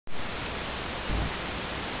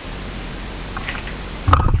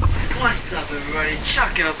What's up, everybody?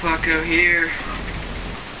 Chuck El Pucko here,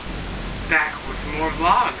 back with more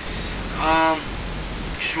vlogs.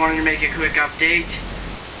 Just wanted to make a quick update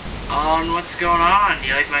on what's going on.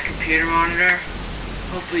 You like my computer monitor?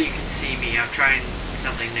 Hopefully you can see me. I'm trying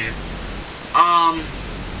something new. I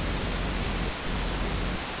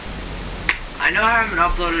know I haven't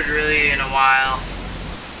uploaded really in a while.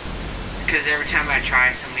 It's because every time I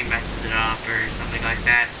try, somebody messes it up or something like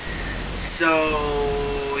that.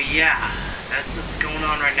 So, yeah, that's what's going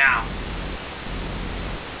on right now.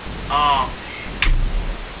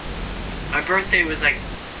 My birthday was like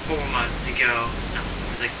 4 months ago. No, it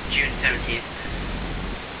was like June 17th.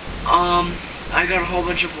 I got a whole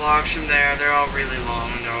bunch of vlogs from there. They're all really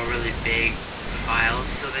long and they're all really big files,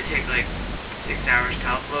 so they take like 6 hours to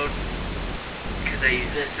upload. Because I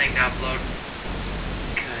use this thing to upload.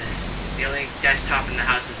 Because the only desktop in the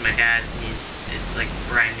house is my dad's, and it's like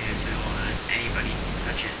brand new, so I don't want to let anybody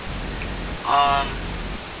touch it.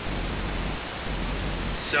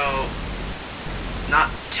 So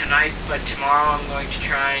not tonight, but tomorrow I'm going to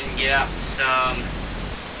try and get up some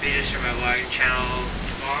videos for my vlogging channel.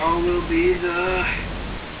 Tomorrow will be the,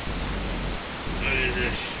 what is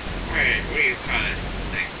this? What do you call this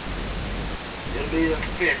thing? It'll be the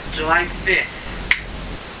 5th, July 5th.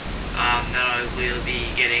 Then we'll be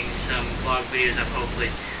getting some vlog videos up, hopefully.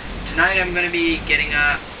 Tonight I'm going to be getting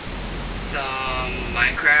up some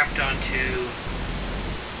Minecraft onto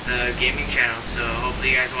the gaming channel, so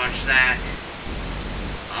hopefully you guys watch that.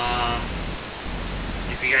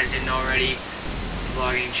 If you guys didn't already, the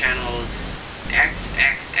vlogging channel's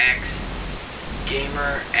XXX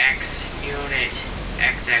Gamer X Unit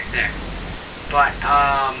XXX. But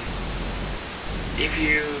if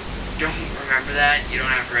you don't remember that, you don't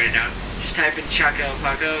have to write it down. Just type in Chuck El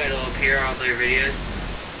Pucko, it'll appear on their videos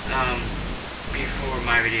before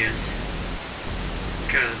my videos,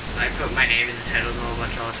 because I put my name in the titles a whole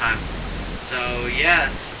bunch all the time. So yeah,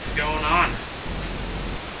 that's what's going on.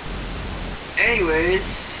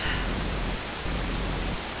 Anyways,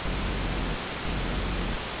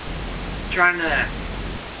 trying to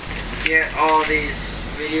get all these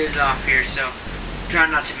videos off here, so I'm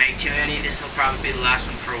trying not to make too many. This will probably be the last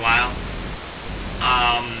one for a while,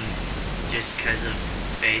 just because of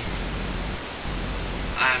space.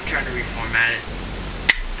 I'm trying to reformat it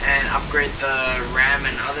and upgrade the RAM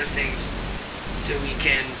and other things so we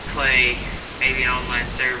can play maybe an online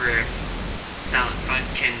server if Silent Fun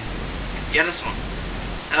can get us one.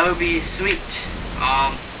 That would be sweet.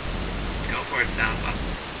 Go for it, Silent Fun.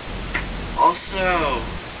 Also,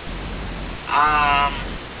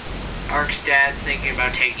 Ark's dad's thinking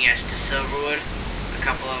about taking us to Silverwood. A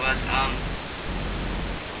couple of us.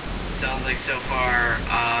 Sounds like so far,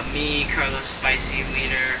 me, Carlos Spicy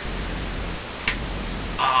Wiener,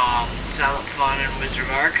 Silent Fun, and Wizard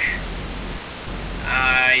Mark.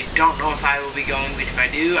 I don't know if I will be going, but if I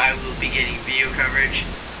do, I will be getting video coverage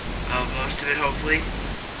of most of it, hopefully.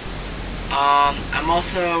 I'm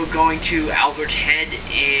also going to Albert Head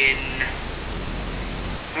in...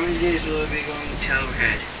 How many days will I be going to Albert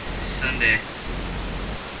Head? Sunday.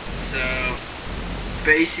 So,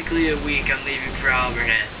 basically a week I'm leaving for Albert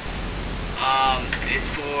Head. It's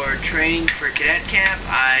for training for cadet camp.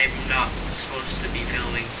 I'm not supposed to be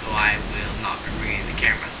filming, so I will not be bringing the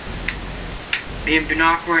camera. Me and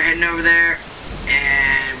Binocular are heading over there,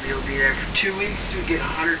 and we'll be there for 2 weeks. We get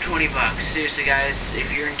 120 bucks. Seriously, guys,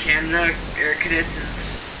 if you're in Canada, Air Cadets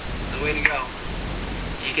is the way to go.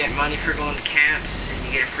 You get money for going to camps, and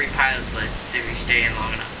you get a free pilot's license if you stay in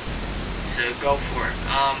long enough. So go for it.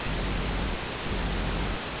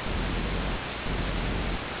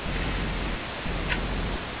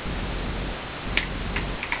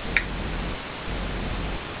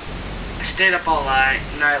 I stayed up all night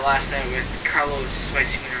last night with Carlos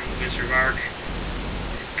Spicy Wiener and Wizard Mark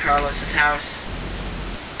at Carlos's house.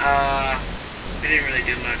 We didn't really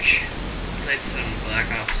do much. Played some Black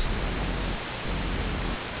Ops.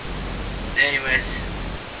 Anyways,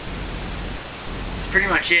 that's pretty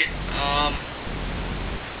much it.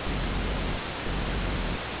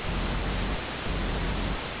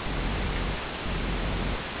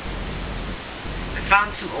 I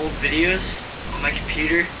found some old videos on my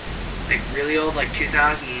computer, like really old, like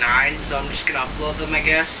 2009, so I'm just gonna upload them, I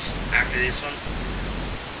guess, after this one.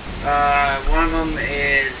 One of them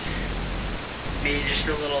is me just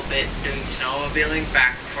a little bit doing snowmobiling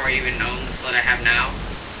back before I even owned the sled I have now.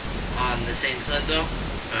 On the same sled though,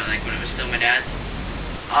 but like when it was still my dad's.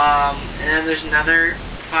 And then there's another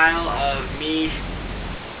file of me,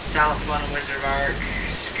 Silent Fun, and Wizard Mark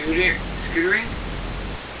scootering.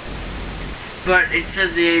 But it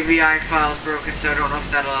says the AVI file is broken, so I don't know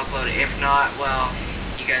if that'll upload. If not, well,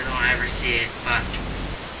 you guys won't ever see it, but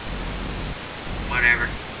whatever.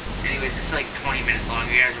 Anyways, it's like 20 minutes long.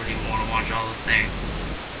 You guys wouldn't even want to watch all the thing.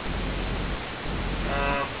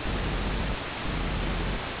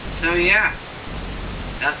 So yeah,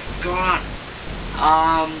 that's what's going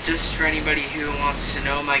on. Just for anybody who wants to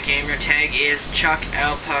know, my gamer tag is Chuck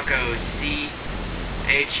Elpucko,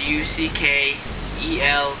 ChuckElpucko.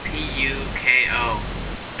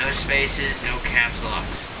 No spaces, no caps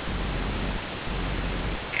locks.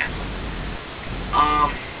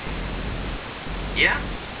 Yeah,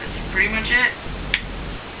 that's pretty much it.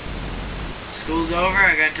 School's over.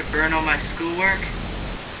 I got to burn all my schoolwork.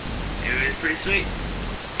 It was pretty sweet.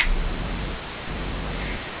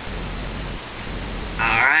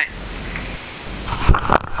 Alright.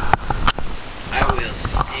 I will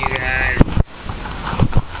see you guys